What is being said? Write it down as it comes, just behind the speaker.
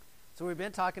So we've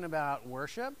been talking about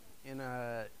worship in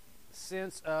a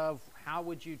sense of how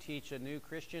would you teach a new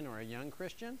Christian or a young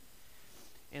Christian.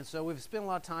 And so we've spent a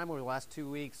lot of time over the last 2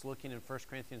 weeks looking in 1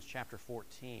 Corinthians chapter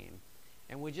 14.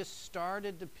 And we just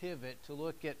started to pivot to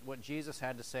look at what Jesus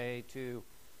had to say to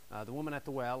the woman at the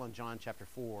well in John chapter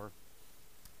 4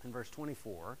 and verse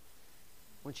 24.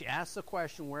 When she asks the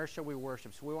question, where shall we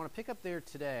worship? So we want to pick up there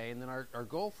today, and then our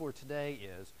goal for today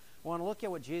is we want to look at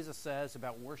what Jesus says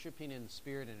about worshiping in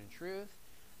spirit and in truth.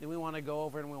 Then we want to go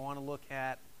over and we want to look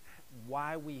at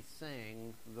why we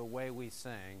sing the way we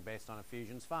sing based on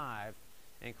Ephesians 5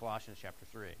 and Colossians chapter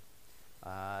 3.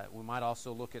 We might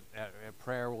also look at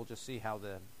prayer. We'll just see how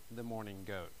the morning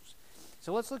goes.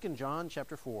 So let's look in John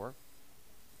chapter 4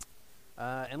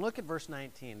 and look at verse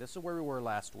 19. This is where we were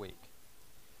last week.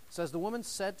 It says, the woman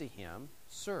said to him,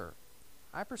 Sir,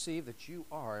 I perceive that you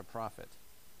are a prophet.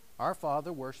 Our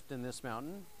father worshipped in this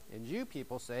mountain, and you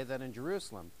people say that in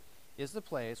Jerusalem is the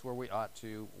place where we ought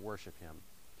to worship him,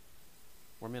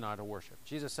 where men ought to worship.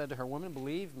 Jesus said to her, Woman,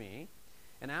 believe me,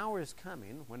 an hour is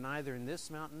coming when neither in this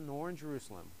mountain nor in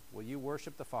Jerusalem will you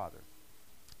worship the Father.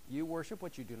 You worship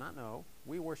what you do not know.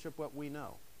 We worship what we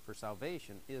know, for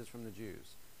salvation is from the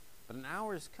Jews. But an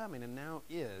hour is coming, and now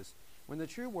is, when the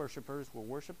true worshipers will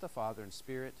worship the Father in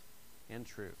spirit and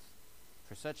truth.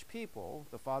 For such people,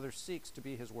 the Father seeks to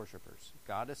be his worshipers.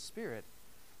 God is spirit,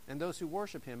 and those who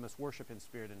worship him must worship in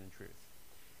spirit and in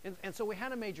truth. And so we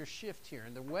had a major shift here.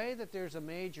 And the way that there's a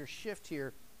major shift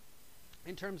here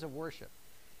in terms of worship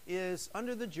is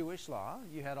under the Jewish law.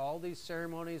 You had all these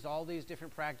ceremonies, all these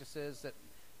different practices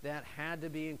that had to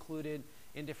be included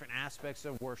in different aspects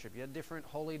of worship. You had different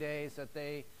holy days that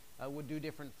they would do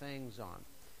different things on.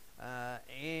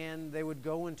 And they would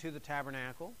go into the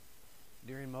tabernacle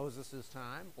during Moses'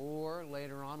 time, or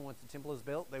later on, once the temple is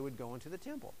built, they would go into the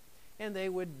temple. And they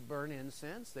would burn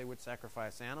incense, they would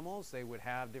sacrifice animals, they would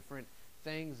have different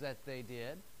things that they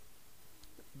did.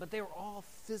 But they were all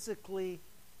physically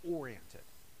oriented.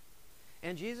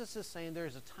 And Jesus is saying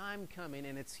there's a time coming,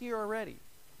 and it's here already,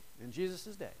 in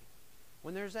Jesus' day,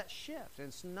 when there's that shift. And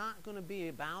it's not going to be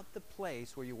about the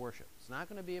place where you worship. It's not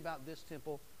going to be about this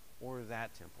temple or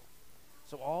that temple.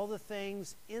 So all the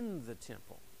things in the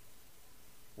temple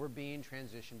were being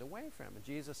transitioned away from. And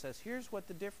Jesus says, here's what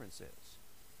the difference is.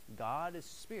 God is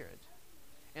spirit,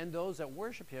 and those that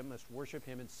worship him must worship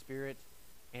him in spirit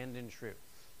and in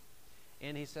truth.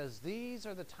 And he says these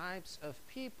are the types of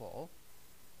people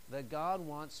that God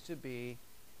wants to be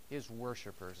his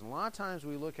worshipers. And a lot of times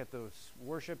we look at those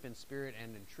worship in spirit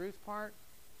and in truth part,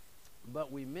 but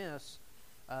we miss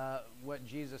what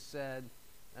Jesus said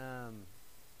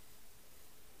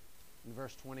in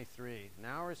verse 23, an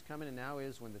hour is coming and now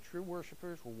is when the true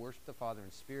worshipers will worship the Father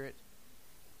in spirit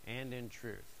and in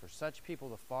truth. For such people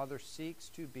the Father seeks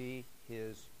to be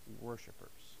his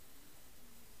worshipers.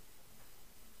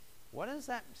 What does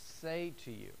that say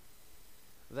to you?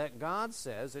 That God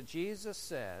says, that Jesus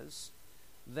says,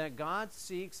 that God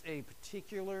seeks a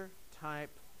particular type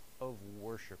of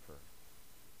worshiper.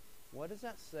 What does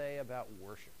that say about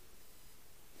worship?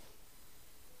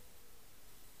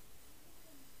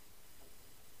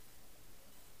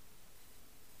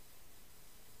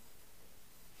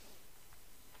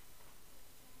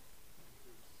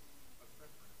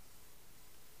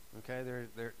 Okay,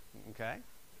 okay.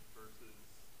 Versus,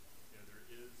 there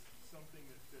is something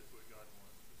that fits what God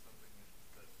wants, and something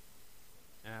that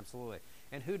doesn't. Absolutely.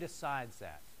 And who decides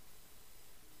that?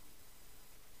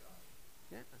 God.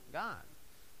 Yeah,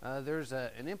 God. There's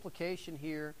an implication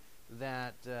here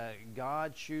that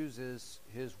God chooses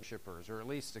his worshipers, or at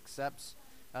least accepts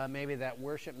maybe that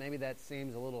worship. Maybe that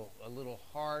seems a little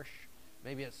harsh.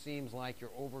 Maybe it seems like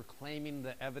you're overclaiming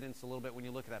the evidence a little bit when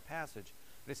you look at that passage.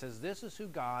 But it says, this is who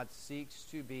God seeks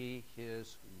to be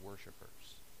his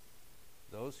worshipers.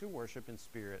 Those who worship in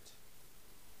spirit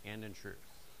and in truth.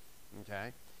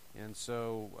 Okay? And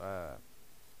so,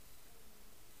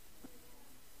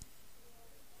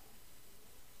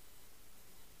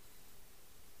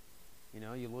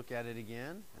 you look at it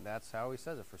again, and that's how he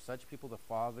says it. For such people, the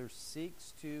Father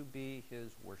seeks to be his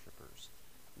worshipers.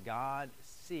 God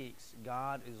seeks,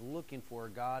 God is looking for,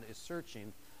 God is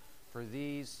searching for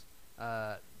these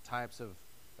types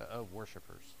of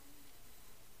worshipers.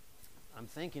 I'm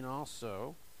thinking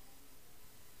also,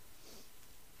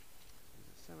 is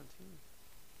it 17?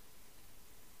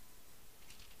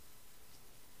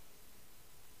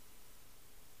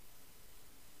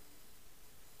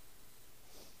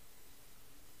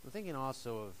 I'm thinking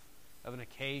also of an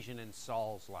occasion in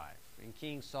Saul's life, in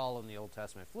King Saul in the Old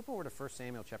Testament. Flip over to 1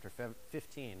 Samuel chapter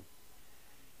 15.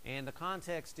 And the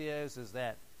context is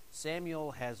that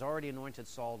Samuel has already anointed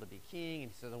Saul to be king,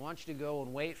 and he says, I want you to go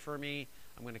and wait for me.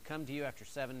 I'm going to come to you after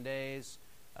 7 days.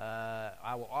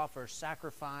 I will offer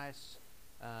sacrifice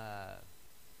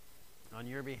on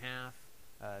your behalf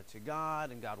to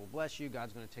God, and God will bless you.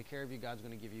 God's going to take care of you. God's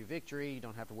going to give you victory. You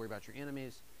don't have to worry about your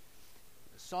enemies.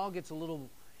 Saul gets a little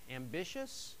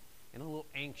ambitious and a little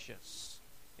anxious,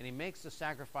 and he makes the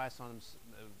sacrifice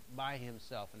by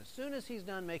himself. And as soon as he's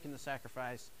done making the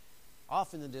sacrifice,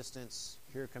 off in the distance,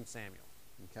 here comes Samuel.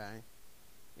 Okay?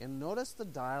 And notice the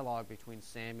dialogue between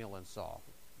Samuel and Saul.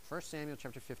 1 Samuel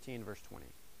chapter 15, verse 20.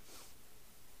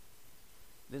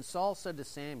 Then Saul said to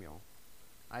Samuel,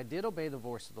 I did obey the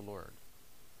voice of the Lord.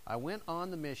 I went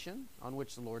on the mission on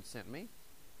which the Lord sent me.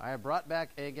 I have brought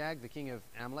back Agag, the king of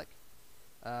Amalek.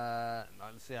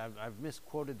 Let's see, I've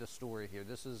misquoted the story here.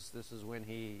 This is when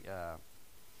he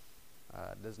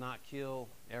does not kill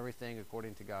everything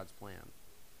according to God's plan.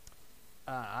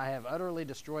 I have utterly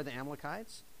destroyed the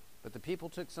Amalekites, but the people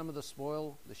took some of the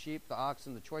spoil, the sheep, the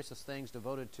oxen, the choicest things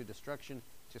devoted to destruction,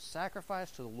 to sacrifice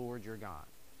to the Lord your God.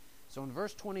 So in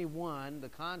verse 21, the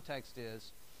context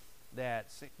is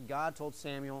that God told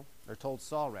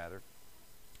Saul,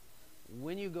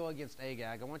 when you go against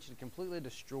Agag, I want you to completely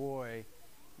destroy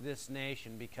this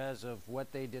nation because of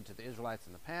what they did to the Israelites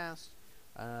in the past,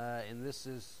 and this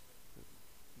is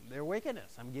their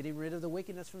wickedness. I'm getting rid of the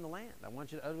wickedness from the land. I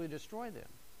want you to utterly destroy them.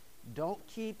 Don't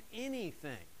keep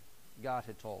anything, God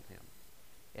had told him.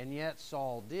 And yet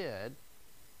Saul did.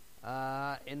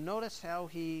 And notice how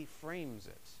he frames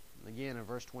it. Again, in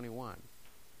verse 21.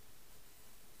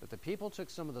 But the people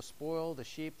took some of the spoil, the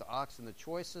sheep, the oxen, the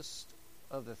choicest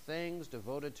of the things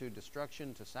devoted to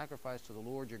destruction, to sacrifice to the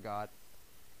Lord your God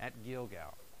at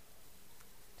Gilgal.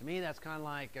 To me, that's kind of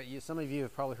like, some of you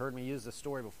have probably heard me use this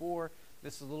story before.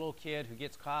 This is a little kid who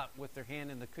gets caught with their hand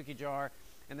in the cookie jar,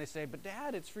 and they say, but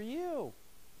Dad, it's for you.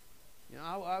 You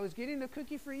know, I was getting a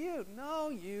cookie for you. No,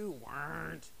 you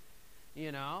weren't.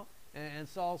 You know, and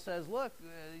Saul says, look,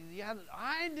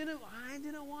 I didn't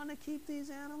want to keep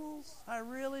these animals. I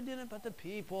really didn't, but the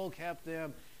people kept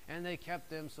them, and they kept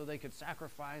them so they could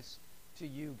sacrifice to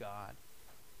you, God.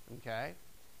 Okay?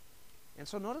 And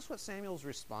so notice what Samuel's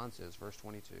response is, verse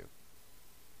 22.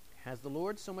 Has the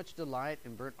Lord so much delight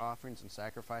in burnt offerings and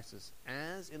sacrifices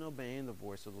as in obeying the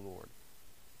voice of the Lord?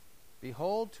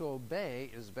 Behold, to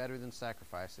obey is better than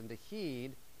sacrifice, and to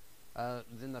heed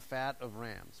than the fat of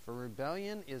rams. For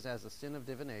rebellion is as the sin of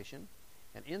divination,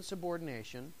 and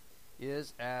insubordination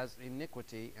is as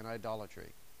iniquity and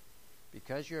idolatry.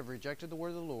 Because you have rejected the word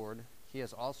of the Lord, he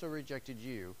has also rejected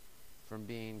you from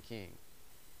being king.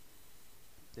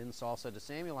 Then Saul said to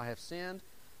Samuel, I have sinned.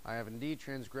 I have indeed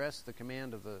transgressed the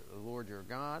command of the Lord your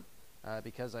God,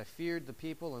 because I feared the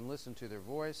people and listened to their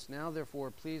voice. Now,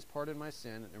 therefore, please pardon my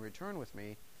sin and return with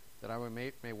me, that I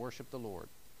may worship the Lord.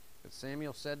 But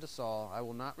Samuel said to Saul, I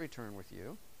will not return with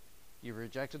you. You've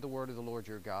rejected the word of the Lord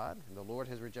your God, and the Lord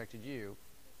has rejected you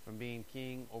from being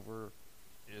king over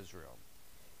Israel.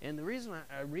 And the reason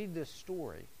I read this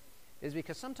story is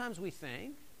because sometimes we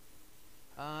think,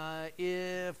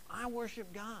 if I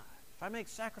worship God, if I make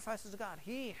sacrifices to God,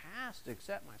 he has to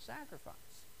accept my sacrifice.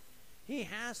 He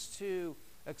has to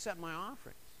accept my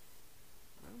offerings.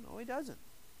 No, he doesn't.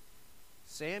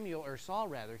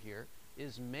 Saul here,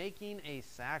 is making a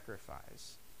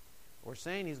sacrifice, or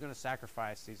saying he's going to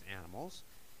sacrifice these animals.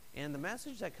 And the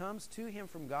message that comes to him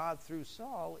from God through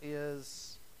Saul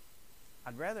is,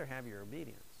 I'd rather have your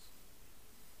obedience.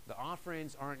 The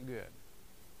offerings aren't good.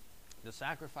 The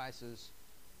sacrifices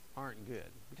aren't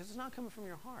good, because it's not coming from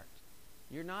your heart.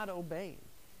 You're not obeying.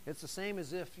 It's the same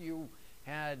as if you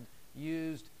had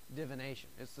used divination.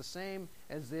 It's the same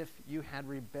as if you had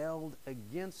rebelled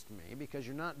against me, because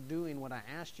you're not doing what I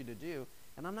asked you to do,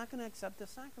 and I'm not going to accept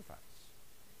this sacrifice.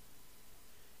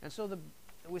 And so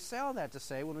we say all that to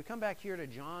say, when we come back here to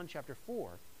John chapter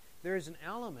 4, there is an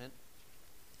element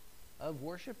of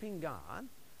worshiping God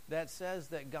that says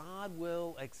that God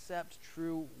will accept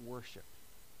true worship.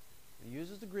 It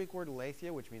uses the Greek word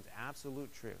aletheia, which means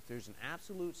absolute truth. There's an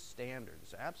absolute standard.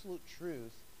 There's absolute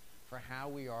truth for how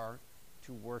we are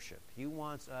to worship. He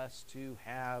wants us to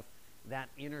have that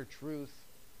inner truth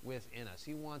within us.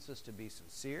 He wants us to be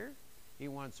sincere. He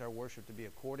wants our worship to be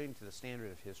according to the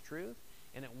standard of his truth.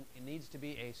 And it needs to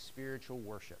be a spiritual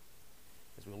worship.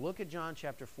 As we look at John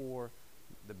chapter 4,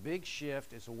 the big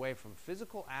shift is away from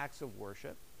physical acts of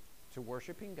worship to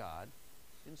worshiping God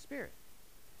in spirit.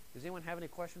 Does anyone have any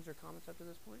questions or comments up to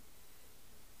this point?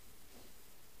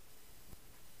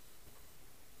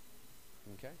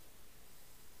 Okay.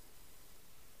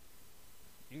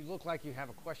 You look like you have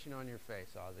a question on your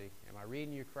face, Ozzy. Am I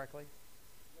reading you correctly?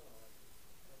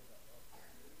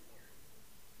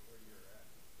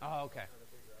 Oh, okay.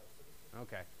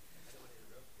 Okay.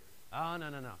 Oh,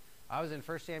 no. I was in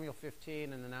 1 Samuel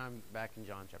 15, and then now I'm back in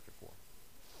John chapter 4.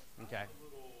 Okay. I'm a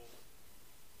little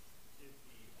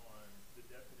iffy on the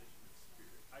definition of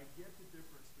spirit. I get the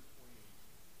difference between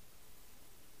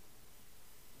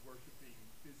worshiping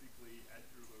physically at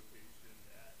your location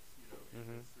at, in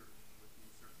a certain, with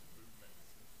these certain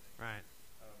movements and things. Right.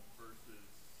 Versus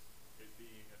it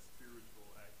being a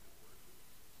spiritual act of worship.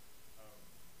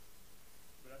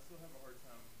 But I still have a hard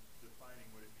time defining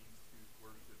what it means to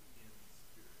worship in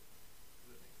spirit.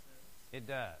 Does that make sense? It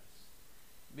does.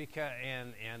 Because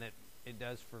and it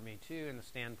does for me too, in the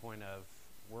standpoint of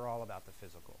we're all about the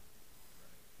physical.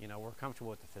 Right. We're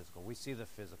comfortable with the physical. We see the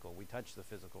physical. We touch the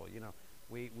physical.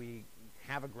 We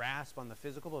have a grasp on the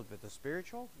physical, but the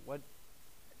spiritual,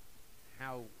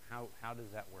 how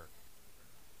does that work?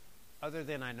 Other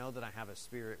than I know that I have a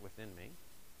spirit within me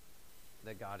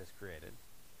that God has created.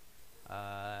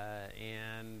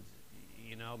 And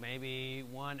maybe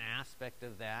one aspect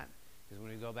of that is when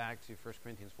we go back to 1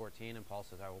 Corinthians 14, and Paul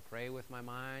says, I will pray with my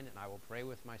mind, and I will pray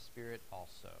with my spirit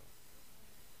also.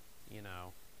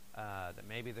 That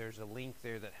maybe there's a link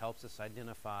there that helps us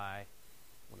identify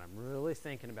when I'm really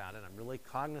thinking about it, I'm really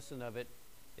cognizant of it,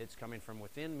 it's coming from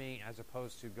within me as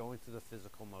opposed to going through the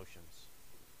physical motions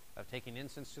of taking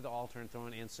incense to the altar and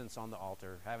throwing incense on the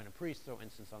altar, having a priest throw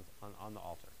incense on the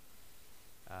altar.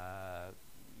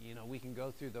 We can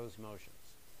go through those motions.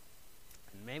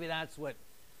 And maybe that's what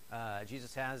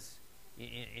Jesus has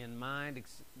in mind.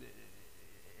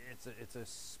 It's a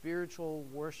spiritual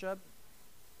worship.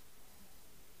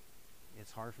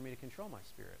 It's hard for me to control my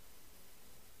spirit.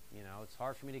 It's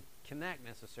hard for me to connect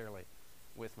necessarily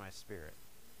with my spirit.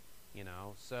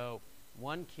 So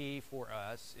one key for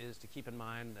us is to keep in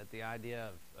mind that the idea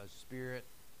of a spirit,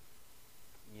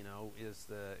 is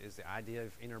the idea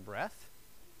of inner breath.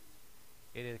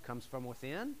 It comes from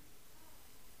within.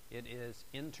 It is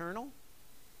internal,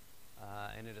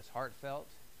 and it is heartfelt.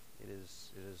 It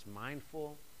is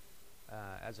mindful,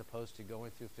 as opposed to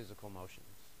going through physical motions.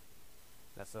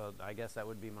 I guess that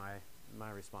would be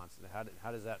my response.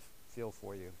 How does that feel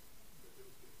for you?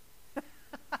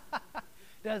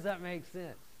 Does that make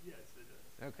sense? Yes, it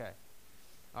does. Okay.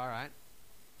 All right.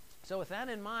 So with that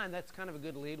in mind, that's kind of a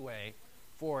good leadway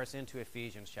for us into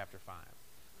Ephesians chapter 5.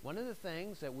 One of the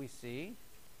things that we see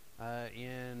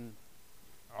in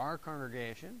our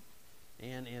congregation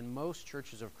and in most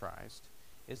churches of Christ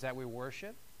is that we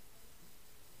worship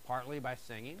partly by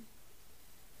singing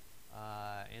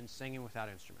and singing without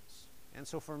instruments. And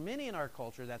so for many in our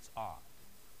culture, that's odd.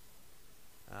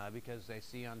 Because they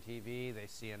see on TV, they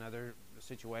see in other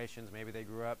situations, maybe they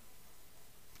grew up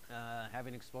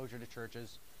having exposure to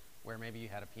churches where maybe you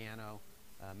had a piano,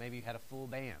 maybe you had a full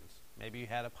band, maybe you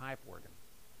had a pipe organ.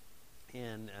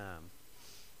 And,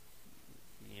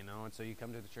 and so you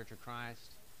come to the Church of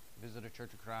Christ, visit a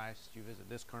Church of Christ, you visit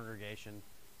this congregation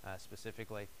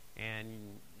specifically,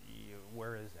 and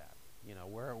where is that?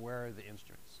 Where are the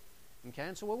instruments? Okay,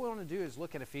 and so what we want to do is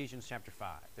look at Ephesians chapter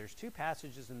 5. There's two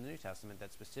passages in the New Testament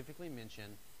that specifically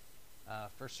mention,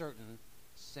 for certain,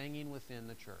 singing within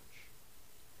the church.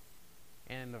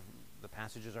 And the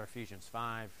passages are Ephesians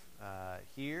 5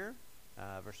 here,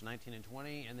 verse 19 and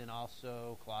 20, and then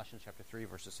also Colossians chapter 3,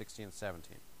 verses 16 and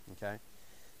 17. Okay?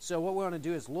 So what we want to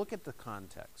do is look at the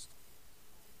context.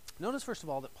 Notice, first of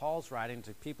all, that Paul's writing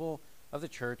to people of the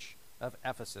church of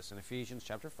Ephesus in Ephesians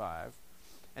chapter 5,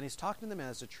 and he's talking to them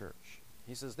as a church.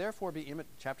 He says, therefore,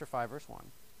 chapter 5, verse 1,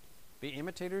 be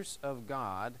imitators of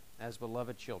God as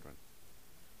beloved children.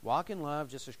 Walk in love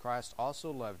just as Christ also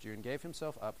loved you and gave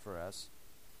himself up for us,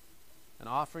 an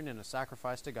offering and a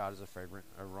sacrifice to God as a fragrant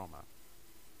aroma.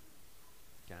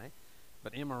 Okay?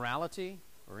 But immorality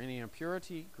or any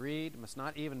impurity, greed, must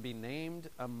not even be named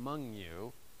among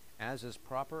you, as is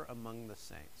proper among the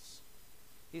saints.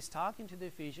 He's talking to the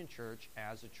Ephesian church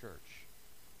as a church.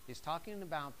 He's talking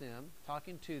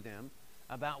to them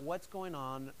about what's going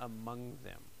on among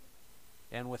them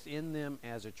and within them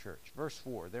as a church. Verse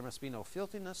 4, there must be no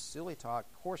filthiness, silly talk,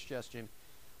 coarse jesting,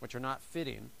 which are not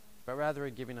fitting, but rather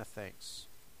a giving of thanks.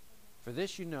 For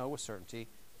this you know with certainty,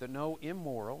 that no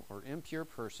immoral or impure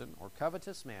person or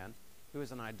covetous man who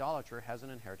is an idolater has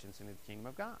an inheritance in the kingdom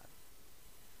of God.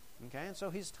 Okay, and so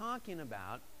he's talking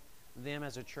about them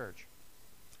as a church.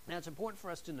 Now it's important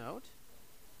for us to note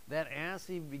that as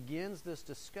he begins this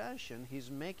discussion, he's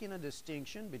making a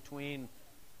distinction between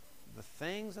the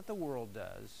things that the world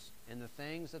does and the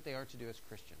things that they are to do as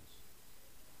Christians.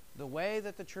 The way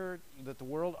that the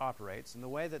world operates and the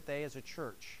way that they as a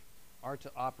church are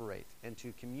to operate and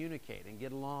to communicate and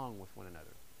get along with one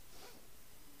another.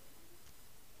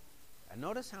 And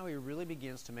notice how he really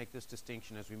begins to make this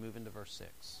distinction as we move into verse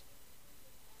 6.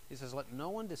 He says, "Let no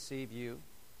one deceive you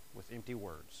with empty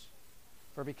words.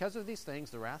 For because of these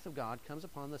things the wrath of God comes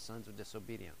upon the sons of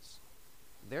disobedience.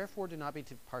 Therefore do not be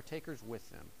partakers with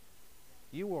them.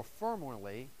 You were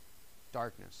formerly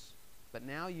darkness, but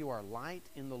now you are light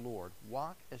in the Lord.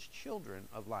 Walk as children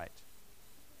of light.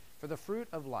 For the fruit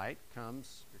of light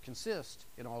consists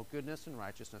in all goodness and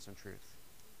righteousness and truth,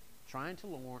 trying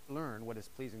to learn what is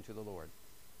pleasing to the Lord.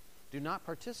 Do not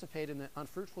participate in the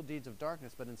unfruitful deeds of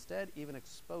darkness, but instead even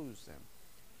expose them.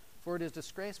 For it is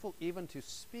disgraceful even to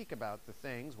speak about the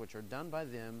things which are done by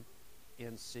them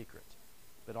in secret.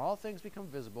 But all things become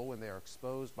visible when they are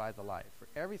exposed by the light. For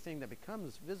everything that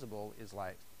becomes visible is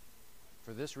light.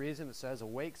 For this reason it says,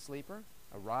 'Awake, sleeper,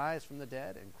 arise from the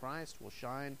dead, and Christ will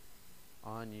shine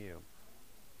on you.'"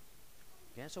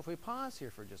 Okay, so if we pause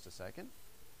here for just a second,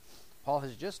 Paul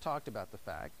has just talked about the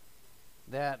fact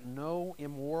that no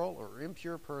immoral or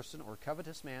impure person or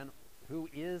covetous man who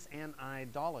is an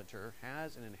idolater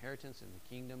has an inheritance in the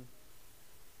kingdom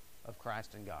of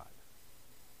Christ and God.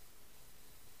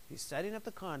 He's setting up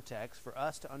the context for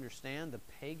us to understand the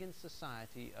pagan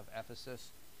society of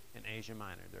Ephesus in Asia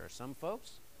Minor. There are some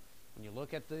folks, when you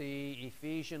look at the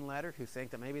Ephesian letter, who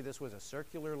think that maybe this was a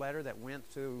circular letter that went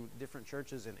to different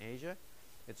churches in Asia.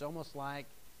 It's almost like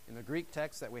in the Greek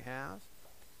text that we have,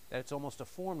 that it's almost a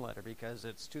form letter because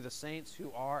it's to the saints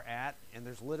who are at, and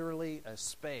there's literally a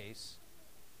space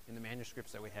in the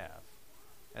manuscripts that we have,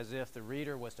 as if the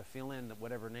reader was to fill in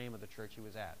whatever name of the church he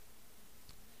was at.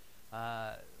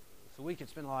 So we could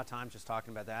spend a lot of time just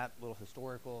talking about that, little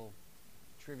historical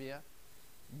trivia.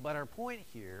 But our point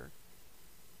here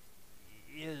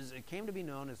is it came to be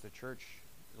known as the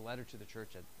letter to the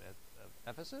church of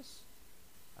Ephesus.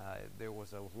 There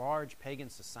was a large pagan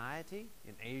society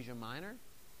in Asia Minor.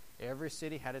 Every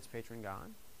city had its patron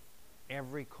god.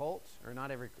 Every cult, or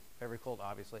not every cult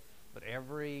obviously, but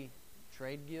every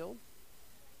trade guild,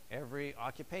 every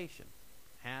occupation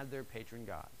had their patron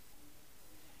god.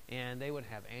 And they would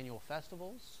have annual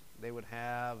festivals. They would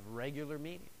have regular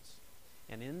meetings.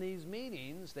 And in these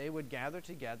meetings, they would gather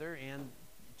together, and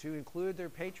to include their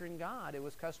patron god, it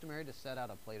was customary to set out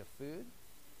a plate of food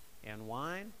and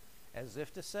wine, as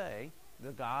if to say,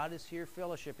 the God is here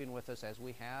fellowshipping with us as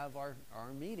we have our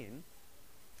meeting,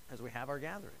 as we have our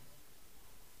gathering.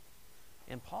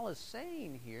 And Paul is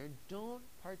saying here, don't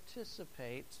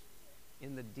participate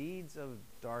in the deeds of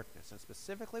darkness. And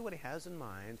specifically what he has in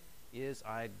mind is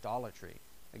idolatry.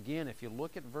 Again, if you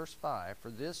look at verse 5, "For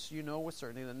this you know with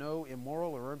certainty that no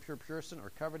immoral or impure person or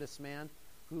covetous man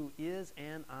who is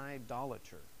an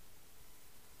idolater."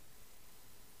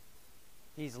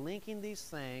 He's linking these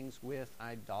things with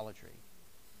idolatry.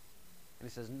 And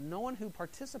he says, no one who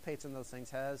participates in those things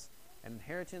has an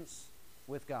inheritance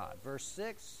with God. Verse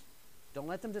 6, "Don't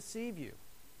let them deceive you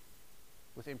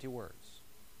with empty words."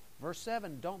 Verse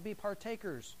 7, "Don't be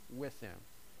partakers with them,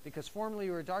 because formerly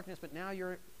you were darkness, but now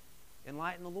you're in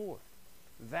light in the Lord."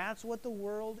 That's what the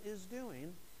world is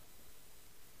doing.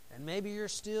 And maybe you're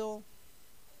still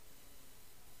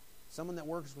someone that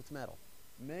works with metal.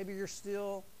 Maybe you're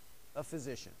still a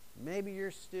physician. Maybe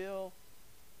you're still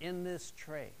in this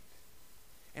trade.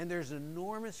 And there's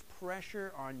enormous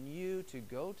pressure on you to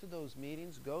go to those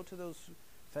meetings, go to those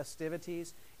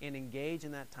festivities, and engage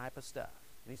in that type of stuff.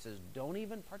 And he says, don't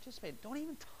even participate. Don't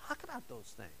even talk about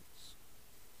those things.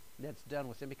 That's done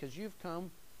with them because you've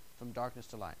come from darkness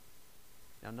to light.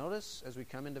 Now notice as we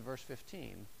come into verse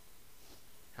 15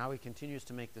 how he continues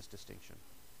to make this distinction.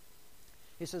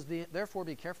 He says, "Therefore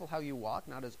be careful how you walk,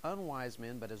 not as unwise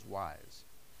men, but as wise,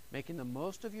 making the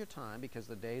most of your time because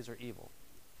the days are evil.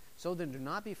 So then do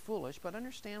not be foolish, but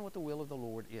understand what the will of the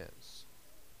Lord is.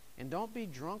 And don't be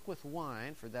drunk with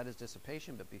wine, for that is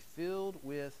dissipation, but be filled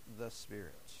with the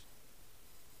Spirit."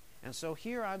 And so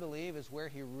here, I believe, is where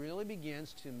he really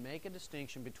begins to make a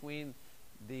distinction between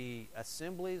the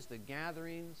assemblies, the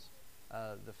gatherings,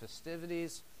 the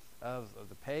festivities of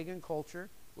the pagan culture,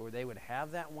 where they would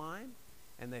have that wine,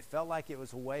 and they felt like it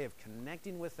was a way of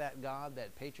connecting with that God,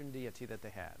 that patron deity that they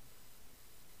had.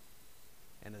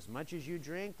 And as much as you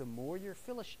drink, the more you're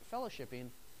fellowshipping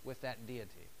with that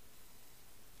deity.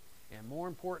 And more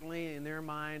importantly, in their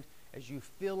mind, as you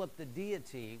fill up the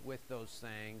deity with those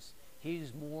things,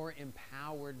 he's more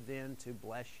empowered then to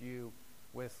bless you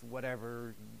with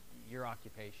whatever your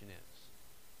occupation is.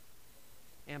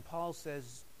 And Paul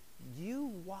says, you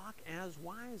walk as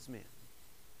wise men.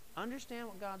 Understand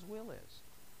what God's will is.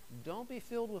 Don't be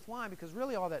filled with wine, because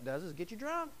really all that does is get you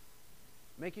drunk,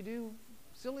 make you do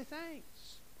silly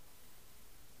things.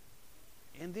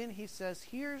 And then he says,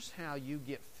 here's how you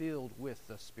get filled with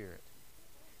the Spirit.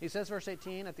 He says, verse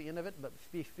 18 at the end of it, but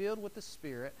be filled with the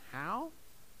Spirit. How?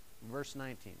 Verse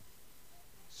 19.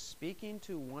 Speaking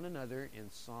to one another in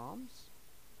psalms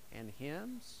and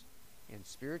hymns and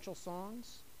spiritual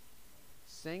songs,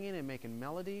 singing and making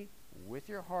melody with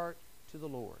your heart to the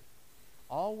Lord,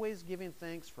 always giving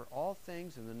thanks for all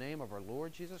things in the name of our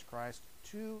Lord Jesus Christ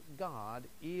to God,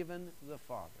 even the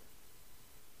Father.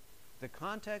 The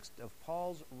context of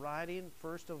Paul's writing,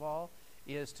 first of all,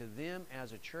 is to them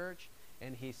as a church,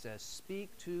 and he says,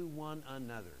 speak to one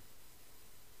another.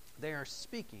 They are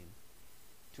speaking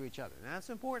to each other. And that's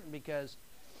important because,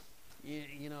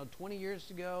 20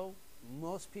 years ago,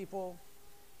 most people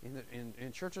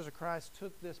in churches of Christ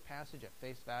took this passage at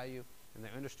face value, and they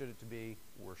understood it to be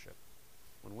worship.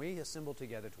 When we assemble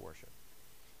together to worship.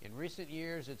 In recent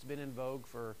years, it's been in vogue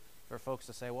for folks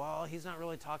to say, well, he's not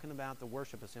really talking about the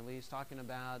worship assembly. He's talking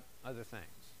about other things.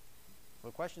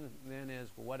 Well, the question then is,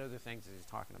 well, what other things is he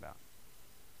talking about?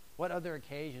 What other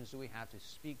occasions do we have to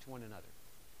speak to one another?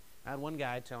 I had one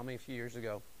guy tell me a few years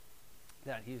ago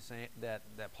that he's saying that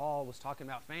Paul was talking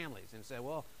about families and said,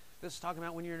 well, this is talking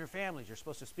about when you're in your families. You're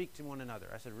supposed to speak to one another.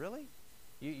 I said, really?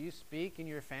 You speak in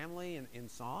your family in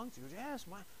songs? He goes, yes,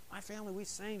 my family, we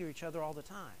sing to each other all the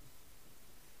time.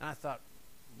 And I thought,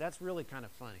 that's really kind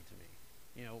of funny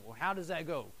to me. Well, how does that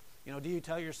go? Do you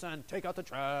tell your son, take out the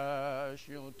trash,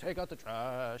 take out the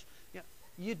trash?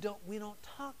 We don't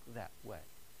talk that way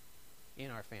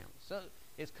in our family. So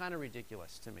it's kind of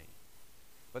ridiculous to me.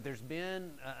 But there's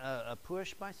been a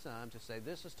push by some to say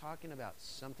this is talking about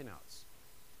something else.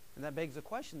 And that begs the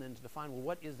question then to define, well,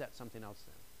 what is that something else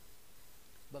then?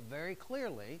 But very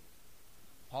clearly,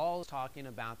 Paul is talking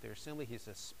about their assembly. He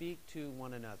says, speak to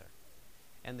one another.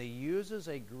 And they uses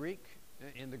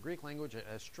in the Greek language,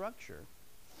 a structure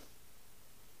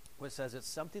which says it's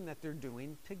something that they're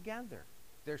doing together.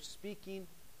 They're speaking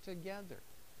together.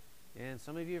 And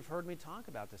some of you have heard me talk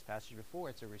about this passage before.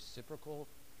 It's a reciprocal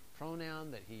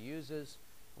pronoun that he uses.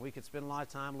 We could spend a lot of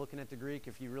time looking at the Greek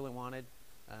if you really wanted.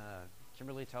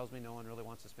 Kimberly tells me no one really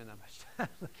wants to spend that much time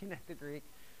looking at the Greek.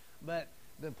 But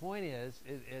the point is,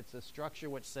 it's a structure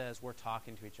which says we're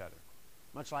talking to each other.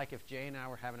 Much like if Jay and I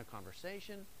were having a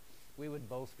conversation, we would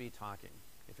both be talking.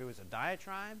 If it was a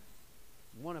diatribe,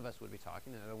 one of us would be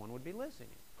talking, and the other one would be listening.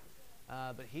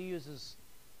 But he uses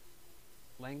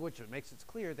language that makes it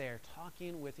clear they are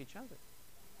talking with each other.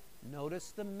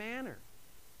 Notice the manner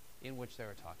in which they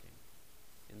are talking.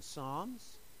 In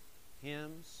psalms,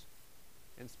 hymns,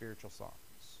 and spiritual songs.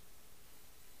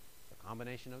 The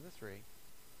combination of the three.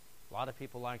 A lot of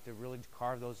people like to really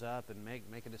carve those up and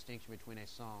make a distinction between a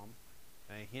psalm,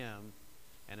 a hymn,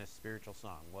 and a spiritual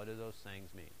song. What do those things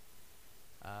mean?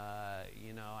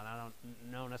 And I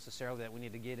don't know necessarily that we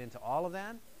need to get into all of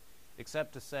that,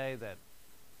 except to say that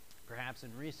perhaps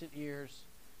in recent years,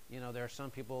 there are some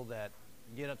people that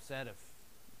get upset if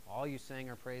all you sing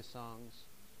are praise songs.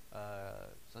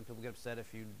 Some people get upset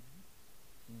if you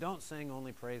don't sing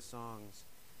only praise songs.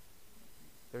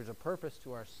 There's a purpose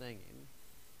to our singing.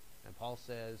 And Paul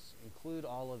says, include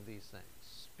all of these things.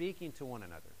 Speaking to one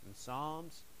another in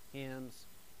psalms, hymns,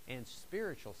 and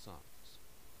spiritual songs.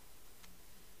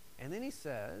 And then he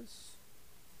says,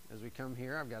 as we come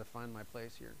here, I've got to find my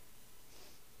place here.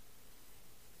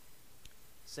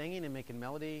 Singing and making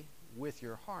melody with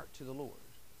your heart to the Lord.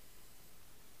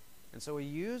 And so he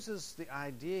uses the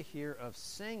idea here of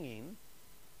singing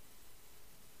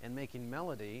and making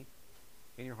melody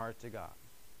in your heart to God.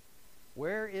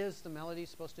 Where is the melody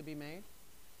supposed to be made?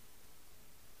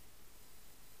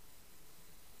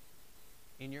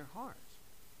 In your heart.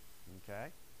 Okay?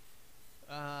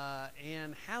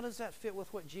 And how does that fit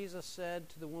with what Jesus said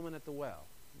to the woman at the well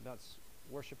about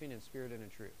worshiping in spirit and in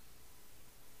truth?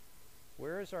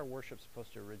 Where is our worship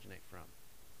supposed to originate from?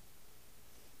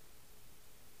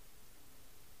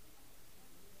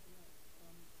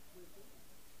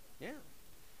 Yeah,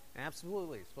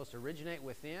 absolutely. It's supposed to originate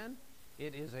within.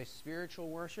 It is a spiritual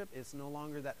worship. It's no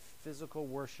longer that physical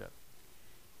worship.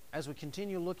 As we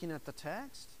continue looking at the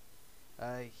text,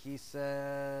 he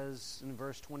says in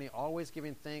verse 20, always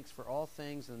giving thanks for all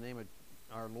things in the name of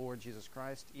our Lord Jesus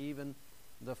Christ, even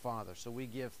the Father. So we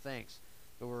give thanks.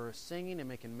 But we're singing and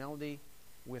making melody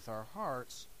with our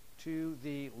hearts to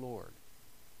the Lord.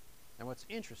 And what's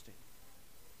interesting,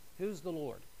 who's the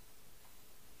Lord?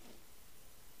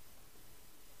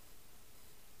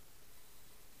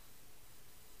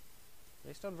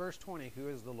 Based on verse 20, who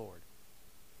is the Lord?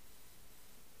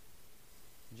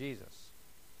 Jesus.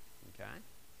 Okay?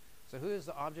 So who is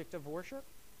the object of worship?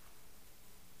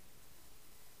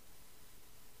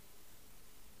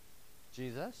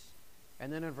 Jesus.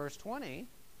 And then in verse 20,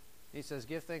 he says,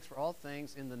 give thanks for all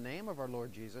things in the name of our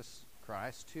Lord Jesus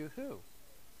Christ to who?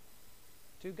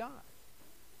 To God.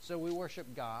 So we worship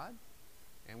God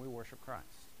and we worship Christ.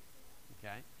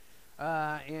 Okay?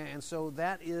 And so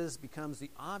that becomes the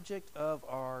object of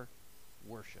our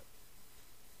worship,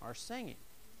 our singing.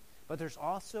 But there's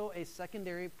also a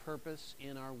secondary purpose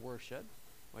in our worship.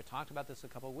 We talked about this a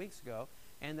couple of weeks ago.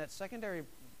 And that secondary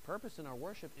purpose in our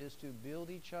worship is to build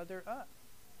each other up.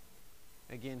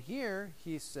 Again, here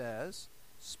he says,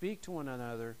 speak to one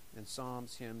another in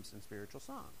psalms, hymns, and spiritual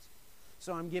songs.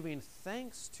 So I'm giving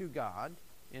thanks to God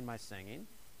in my singing.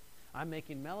 I'm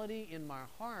making melody in my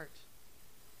heart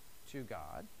to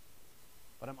God.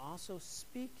 But I'm also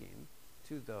speaking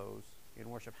to those in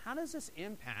worship. How does this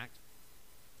impact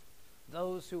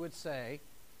those who would say,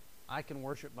 I can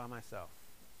worship by myself?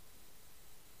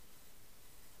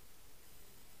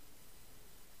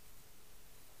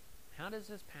 How does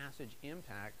this passage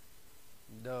impact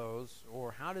those,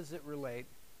 or how does it relate,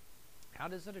 how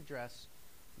does it address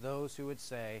those who would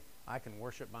say, I can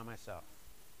worship by myself?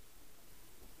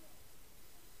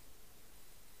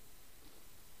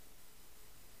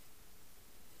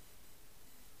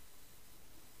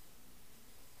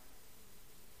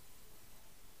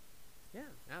 Yeah,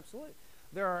 absolutely.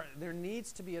 There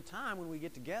needs to be a time when we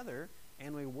get together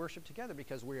and we worship together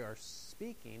because we are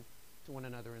speaking to one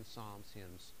another in psalms,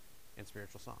 hymns, and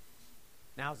spiritual songs.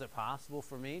 Now, is it possible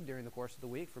for me during the course of the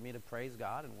week for me to praise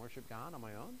God and worship God on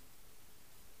my own?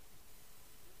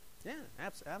 Yeah,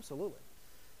 absolutely.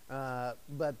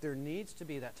 But there needs to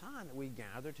be that time that we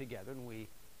gather together and we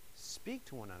speak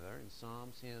to one another in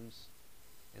psalms, hymns,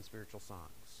 and spiritual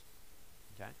songs.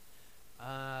 Okay?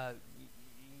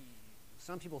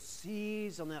 Some people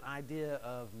seize on that idea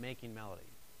of making melody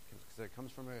because it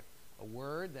comes from a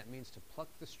word that means to pluck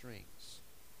the strings.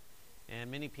 And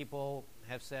many people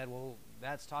have said, well,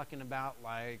 that's talking about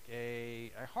like a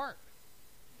harp.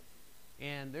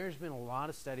 And there's been a lot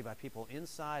of study by people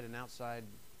inside and outside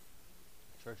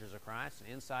churches of Christ,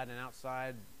 and inside and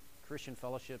outside Christian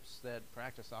fellowships that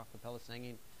practice a cappella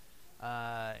singing,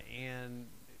 and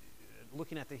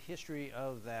looking at the history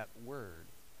of that word.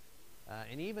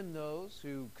 And even those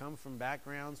who come from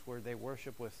backgrounds where they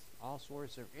worship with all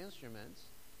sorts of instruments,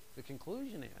 the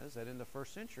conclusion is that in the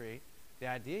first century, the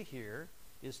idea here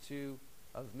is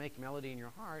of make melody in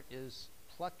your heart is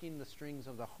plucking the strings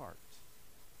of the heart.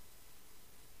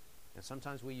 And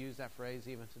sometimes we use that phrase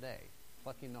even today,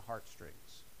 plucking the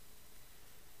heartstrings.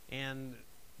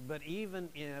 But even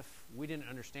if we didn't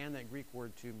understand that Greek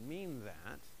word to mean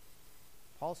that,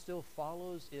 Paul still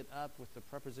follows it up with the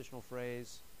prepositional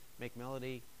phrase, make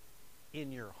melody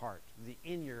in your heart. The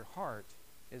in your heart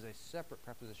is a separate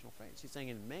prepositional phrase. He's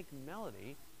saying, make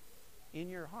melody in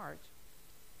your heart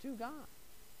to God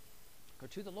or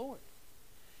to the Lord.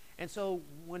 And so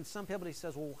when somebody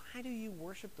says, well, why do you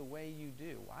worship the way you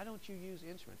do? Why don't you use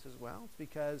instruments as well? It's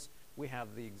because we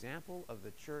have the example of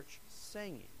the church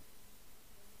singing.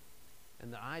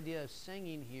 And the idea of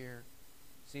singing here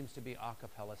seems to be a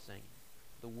cappella singing.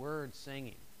 The word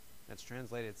singing, that's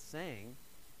translated sing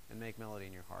and make melody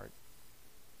in your heart,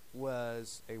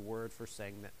 was a word for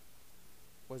saying that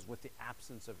was with the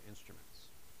absence of instruments.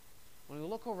 When we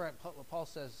look over at what Paul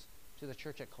says to the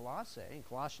church at Colossae, in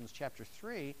Colossians chapter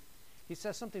 3, he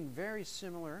says something very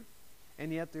similar,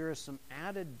 and yet there is some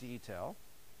added detail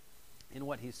in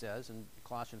what he says in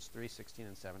Colossians 3, 16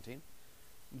 and 17,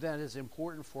 that is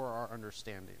important for our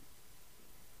understanding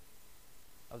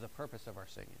of the purpose of our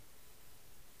singing.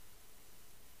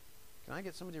 Can I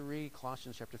get somebody to read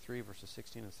Colossians chapter 3, verses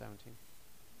 16 and 17?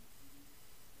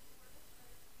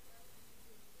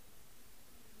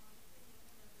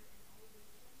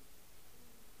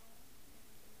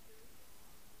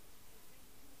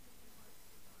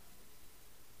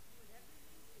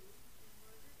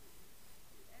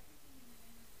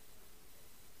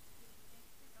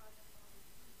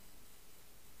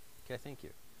 Okay, thank you.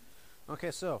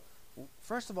 Okay, so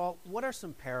first of all, what are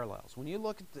some parallels? When you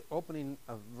look at the opening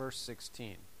of verse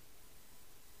 16,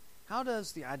 how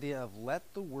does the idea of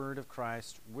let the word of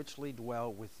Christ richly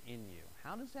dwell within you,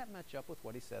 how does that match up with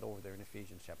what he said over there in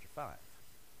Ephesians chapter 5?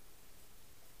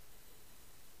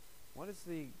 What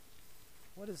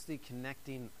is the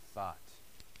connecting thought?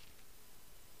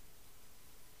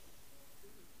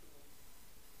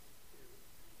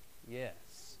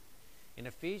 Yes. In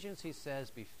Ephesians, he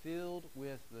says, be filled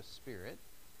with the Spirit.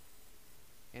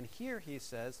 And here he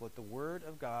says, let the word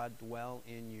of God dwell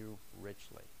in you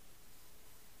richly.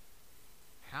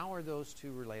 How are those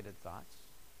two related thoughts?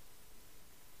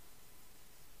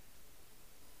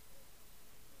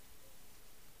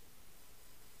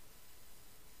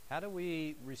 How do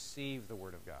we receive the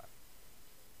word of God?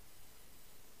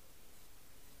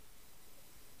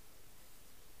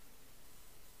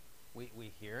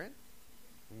 We hear it.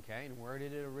 Okay, and where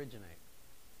did it originate?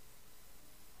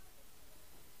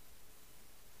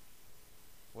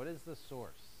 What is the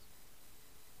source?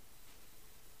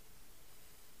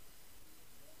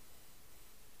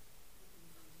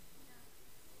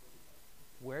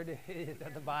 Where did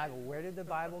the Bible? Where did the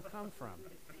Bible come from?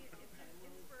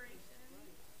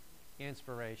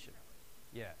 Inspiration.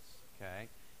 Yes. Okay.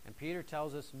 And Peter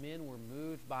tells us men were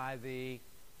moved by the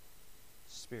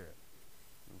Spirit.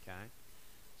 Okay.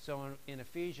 So in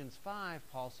Ephesians 5,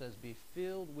 Paul says, "Be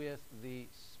filled with the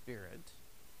Spirit."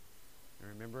 And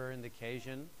remember, in the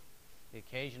occasion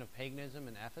of paganism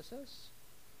in Ephesus,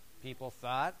 people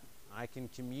thought, I can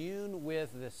commune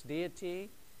with this deity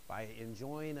by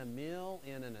enjoying a meal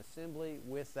in an assembly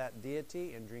with that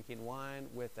deity and drinking wine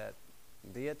with that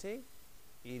deity,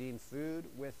 eating food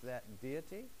with that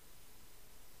deity.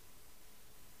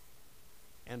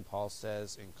 And Paul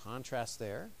says, in contrast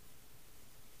there,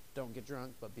 don't get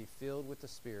drunk, but be filled with the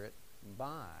Spirit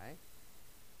by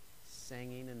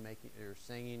singing and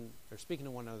speaking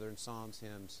to one another in psalms,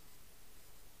 hymns,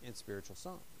 and spiritual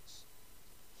songs.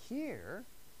 Here,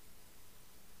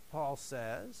 Paul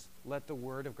says, let the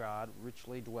word of God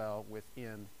richly dwell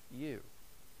within you.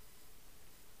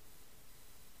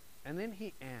 And then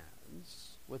he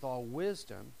adds, with all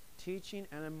wisdom, teaching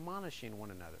and admonishing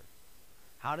one another.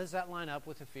 How does that line up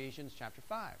with Ephesians chapter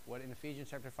 5? What in Ephesians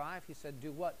chapter 5, he said,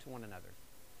 do what to one another?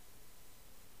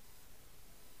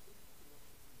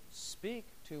 Speak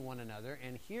to one another.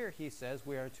 And here he says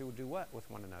we are to do what with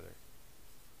one another?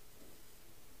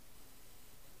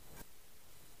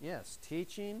 Yes,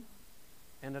 teaching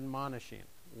and admonishing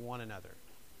one another.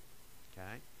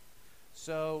 Okay?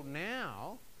 So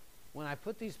now, when I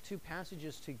put these two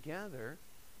passages together,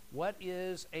 what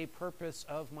is a purpose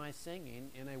of my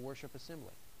singing in a worship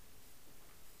assembly?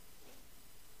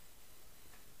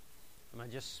 Am I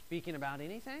just speaking about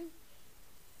anything?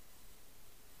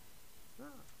 No.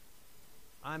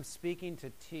 I'm speaking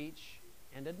to teach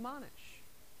and admonish.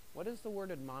 What does the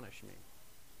word admonish mean?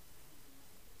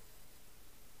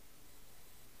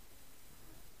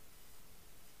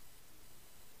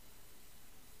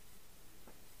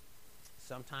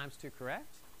 Sometimes to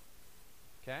correct,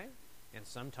 okay? And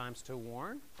sometimes to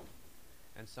warn,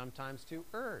 and sometimes to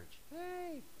urge.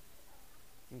 Hey!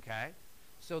 Okay?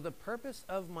 So the purpose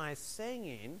of my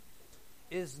singing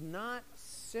is not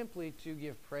simply to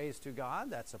give praise to God,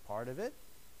 that's a part of it,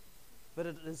 but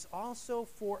it is also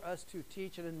for us to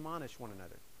teach and admonish one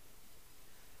another.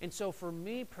 And so for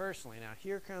me personally, now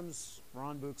here comes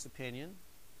Ron Book's opinion,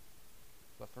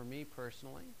 but for me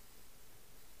personally,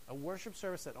 a worship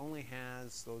service that only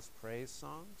has those praise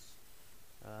songs,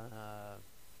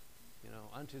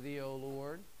 Unto Thee, O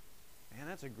Lord, man,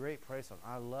 that's a great praise song.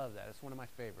 I love that. It's one of my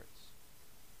favorites.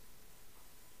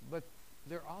 But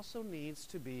there also needs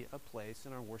to be a place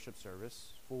in our worship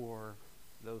service for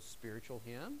those spiritual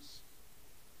hymns.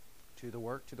 To the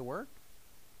work, to the work.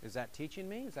 Is that teaching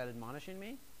me? Is that admonishing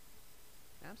me?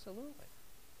 Absolutely.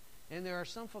 And there are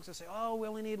some folks that say, oh, we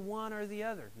only need one or the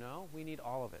other. No, we need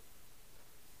all of it.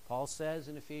 Paul says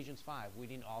in Ephesians 5, we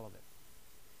need all of it.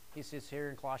 He says here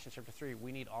in Colossians chapter 3,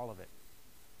 we need all of it.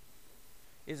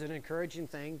 Is it an encouraging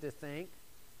thing to think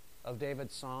of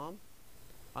David's psalm?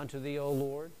 Unto Thee, O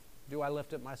Lord, do I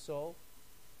lift up my soul?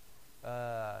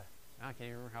 I can't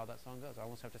even remember how that song goes. I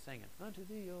almost have to sing it. Unto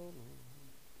Thee, O Lord,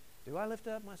 do I lift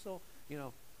up my soul?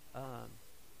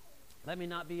 Let me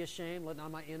not be ashamed. Let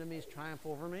not my enemies triumph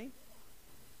over me.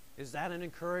 Is that an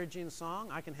encouraging song?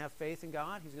 I can have faith in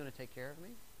God. He's going to take care of me.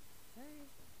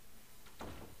 Hey.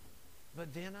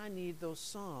 But then I need those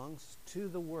songs to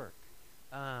the work.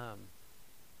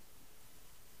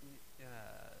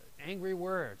 Angry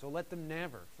words, let them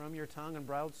never from your tongue and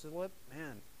brow slip.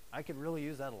 Man, I could really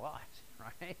use that a lot,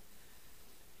 right?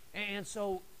 And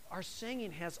so our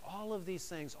singing has all of these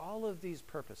things, all of these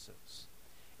purposes.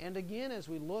 And again, as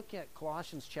we look at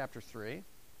Colossians chapter 3,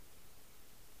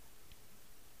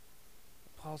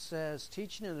 Paul says,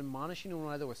 teaching and admonishing one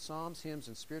another with psalms, hymns,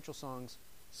 and spiritual songs,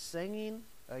 singing,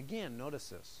 again, notice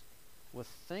this, with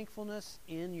thankfulness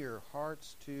in your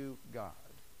hearts to God.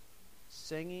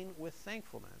 Singing with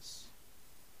thankfulness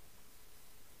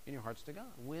in your hearts to God.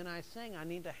 When I sing, I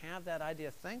need to have that idea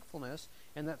of thankfulness,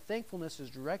 and that thankfulness is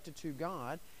directed to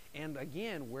God. And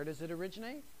again, where does it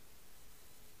originate?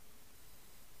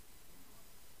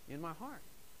 In my heart.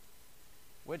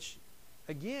 Which,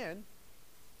 again,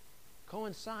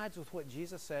 coincides with what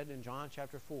Jesus said in John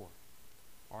chapter 4.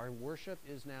 Our worship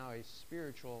is now a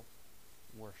spiritual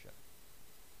worship.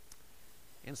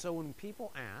 And so when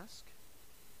people ask,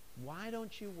 why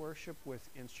don't you worship with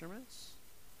instruments?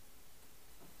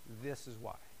 This is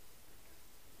why.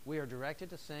 We are directed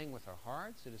to sing with our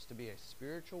hearts. It is to be a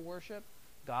spiritual worship.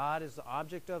 God is the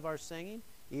object of our singing,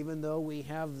 even though we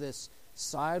have this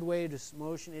sideways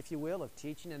motion, if you will, of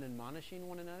teaching and admonishing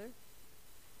one another.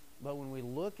 But when we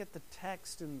look at the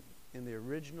text in the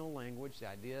original language, the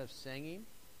idea of singing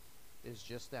is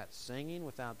just that, singing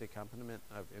without the accompaniment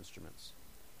of instruments.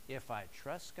 If I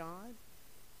trust God,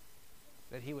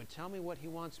 that He would tell me what He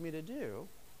wants me to do,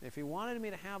 if He wanted me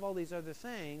to have all these other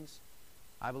things,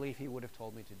 I believe He would have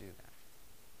told me to do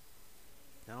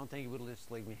that. I don't think He would have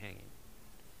just leave me hanging.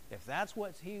 If that's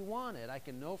what He wanted, I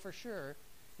can know for sure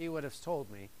He would have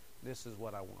told me, this is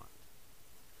what I want.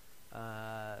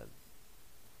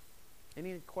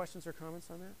 Any questions or comments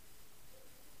on that?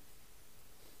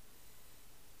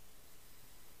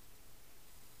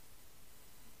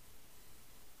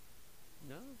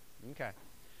 No? Okay.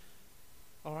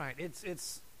 All right.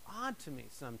 It's odd to me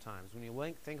sometimes when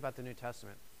you think about the New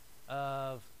Testament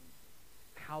of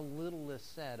how little is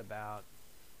said about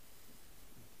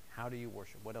how do you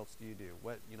worship? What else do you do?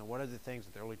 What are the things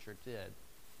that the early church did?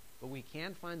 But we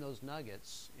can find those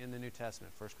nuggets in the New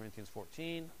Testament. 1 Corinthians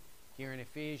 14, here in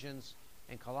Ephesians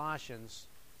and Colossians,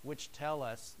 which tell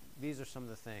us these are some of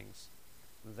the things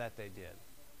that they did.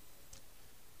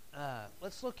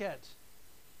 Let's look at,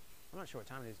 I'm not sure what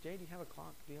time it is. Jay, do you have a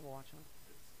clock? Do you have a watch on?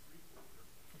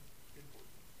 It's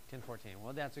 10:14. 10:14.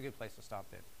 Well, that's a good place to stop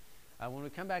then. When we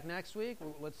come back next week,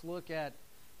 let's look at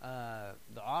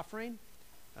the offering.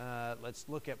 Let's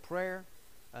look at prayer,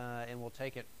 and we'll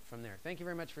take it from there. Thank you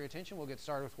very much for your attention. We'll get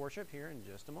started with worship here in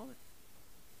just a moment.